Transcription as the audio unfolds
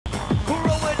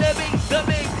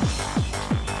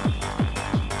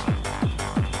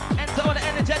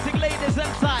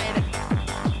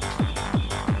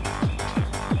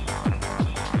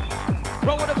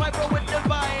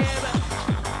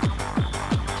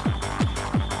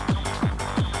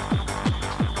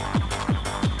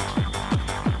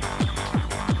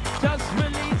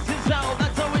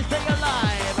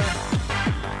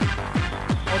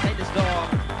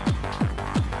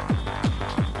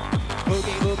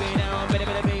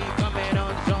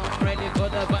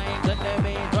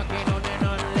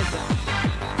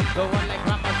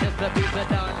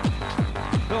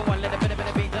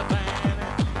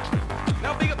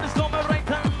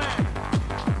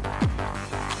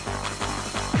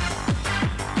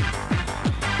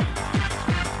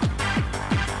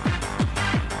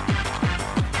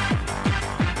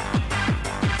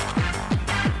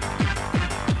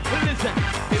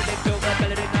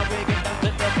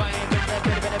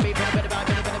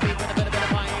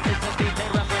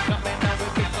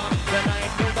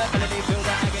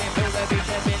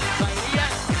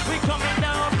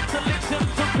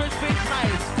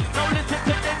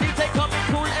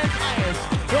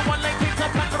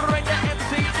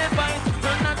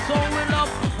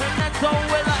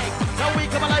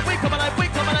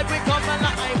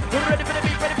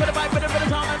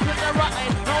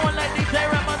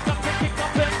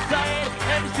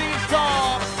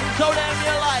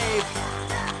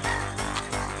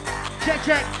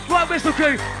check. Right whistle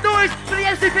crew. Noise for the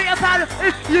MCP and pound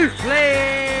if you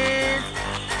please.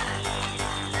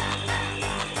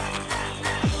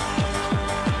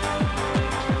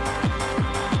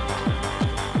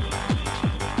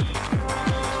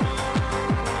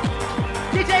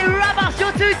 DJ Rabas,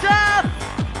 you're too tough.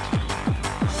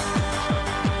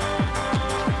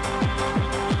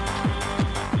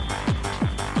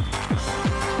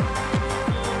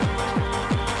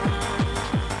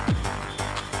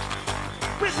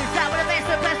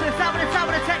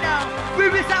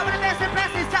 Ruby's out with the best and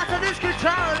best, it's time to lose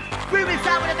control. Ruby's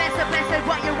out with the best and best, and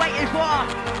what you're waiting for.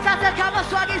 Time to come on,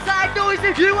 swag inside, noise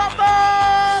if you want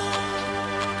more.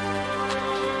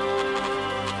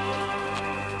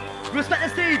 Respect the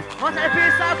scene, on to the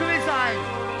PS Sound crew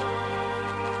inside.